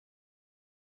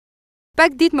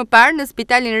Pak ditë më parë, në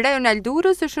spitalin rajonal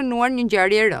Durrës është shënuar një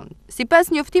ngjarje e rëndë. Sipas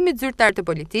njoftimit zyrtar të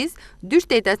policisë, 2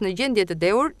 shtetas në gjendje të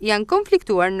dhëur janë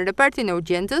konfliktuar në repartin e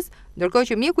urgjencës, ndërkohë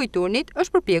që mjeku i turnit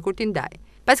është përpjekur t'i ndajë.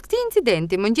 Pas këtij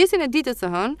incidenti, mëngjesin e ditës së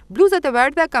hënë, bluzat e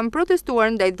bardha kanë protestuar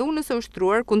ndaj dhunës së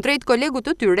ushtruar kundrejt kolegut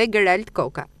të tyre Gerald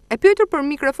Koka. E pyetur për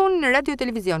mikrofonin e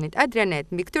radio-televizionit Adrianet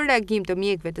mbi këtë reagim të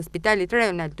mjekëve të Spitalit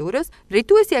Rajonal Durrës,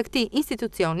 drejtuesi i këtij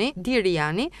institucioni,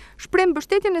 Diriani, shpreh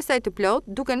mbështetjen e saj të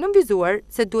plotë, duke nënvizuar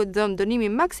se duhet dhënë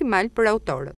dënimi maksimal për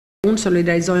autorët. Unë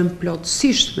solidarizohem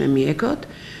plotësisht me mjekët,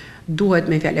 duhet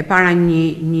me fjalë para një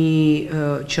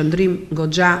qëndrim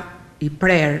goxha i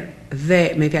prerë dhe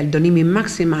me fjalë dënimi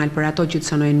maksimal për ato që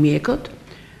të cënojnë mjekët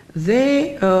dhe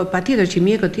patjetër që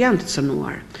mjekët janë të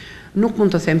cënuar. Nuk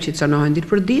mund të them që të cënohen ditë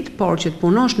për ditë, por që të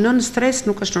punosh nën stres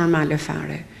nuk është normale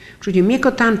fare. Kështu që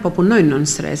mjekët tanë po punojnë nën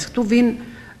stres. Këtu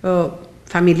vinë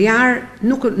familjar,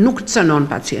 nuk cënon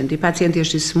pacienti. Pacienti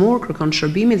është i smur, kërkon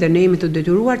shërbimi dhe ne jemi të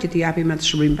detyruar që t'i japim atë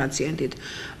shërbim pacientit.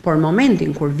 Por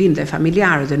momentin kur vinë dhe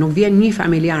familjarët, dhe nuk vjen një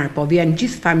familjar, po vjen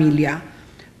gjithë familja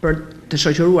për të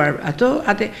shoqëruar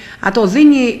ato dhe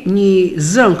një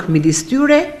zënk midis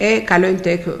tyre e kalojnë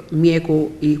tek mjeku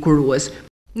i kurues.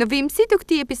 Në vimësi të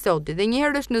këtij episodi dhe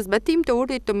njëherë është në zbatim të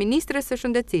urdhrit të Ministres së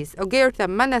Shëndetësisë, Ogertha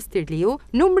Manastirliu,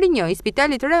 numri 1 i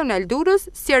Spitalit Rajonal Durrës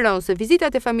sqaron se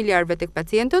vizitat e familjarëve tek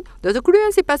pacientët do të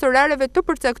kryhen sipas orareve të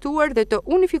përcaktuar dhe të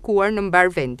unifikuar në mbar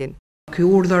vendin. Ky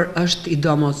urdhër është i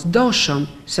domosdoshëm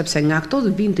sepse nga këto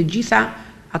vijnë të gjitha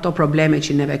ato probleme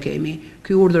që neve kemi.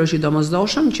 Ky urdhër është i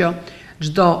domosdoshëm që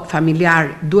çdo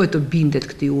familjar duhet të bindet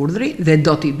këtij urdhri dhe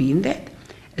do t'i bindet.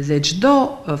 Dhe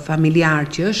çdo familjar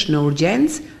që është në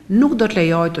urgjencë nuk do të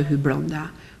lejohet të hyjë brenda.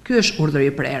 Ky është urdhër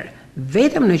i prerë.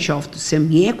 Vetëm në qoftë se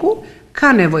mjeku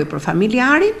ka nevojë për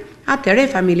familjarin, atëherë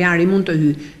familjari mund të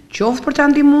hyjë, qoftë për ta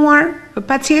ndihmuar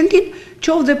pacientin,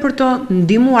 qoftë dhe për të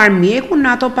ndihmuar mjekun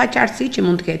në ato paqartësi që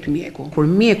mund të ketë mjeku.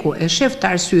 Kur mjeku e shef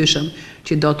të arsyeshëm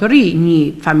që do të rri një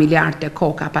familjar te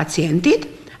koka pacientit,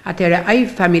 atëherë ai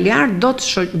familjar do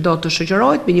të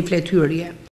shoqërohet me një fletëhyrje.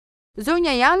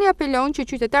 Zonja Jani apelon që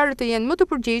qytetarët të jenë më të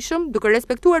përgjegjshëm duke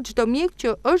respektuar çdo mjek që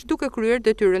është duke kryer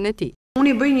detyrën e tij.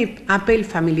 Unë i bëj një apel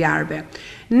familjarëve.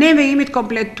 Neve jemi të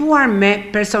kompletuar me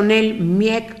personel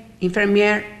mjek,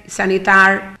 infermier,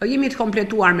 sanitar, jemi të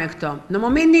kompletuar me këtë. Në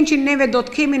momentin që neve do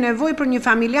të kemi nevojë për një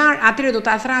familjar, atëherë do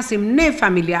ta thrasim ne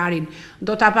familjarin,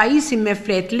 do ta pajisim me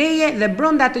flet leje dhe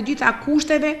brenda të gjitha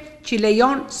kushteve që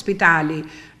lejon spitali.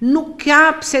 Nuk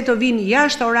ka pse të vinë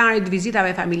jashtë orarit të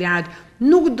vizitave familjarët,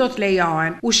 nuk do të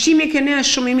lejohen. Ushqimi këne është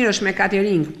shumë i mirë, është me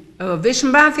catering.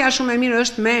 Veshmbathja shumë e mirë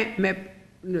është me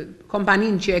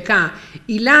kompaninë që e ka.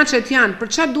 Ilaçet janë,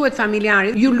 për çfarë duhet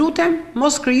familjarit? Ju lutem,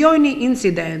 mos krijojini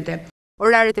incidente.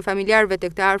 Oraret e familjarëve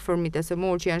tek të afërmit e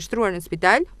sëmurë që janë shtruar në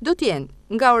spital do të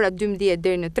jenë nga ora 12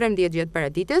 deri në 13 gjatë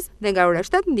paradites dhe nga ora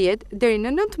 17 deri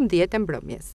në 19 e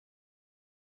mbrëmjes.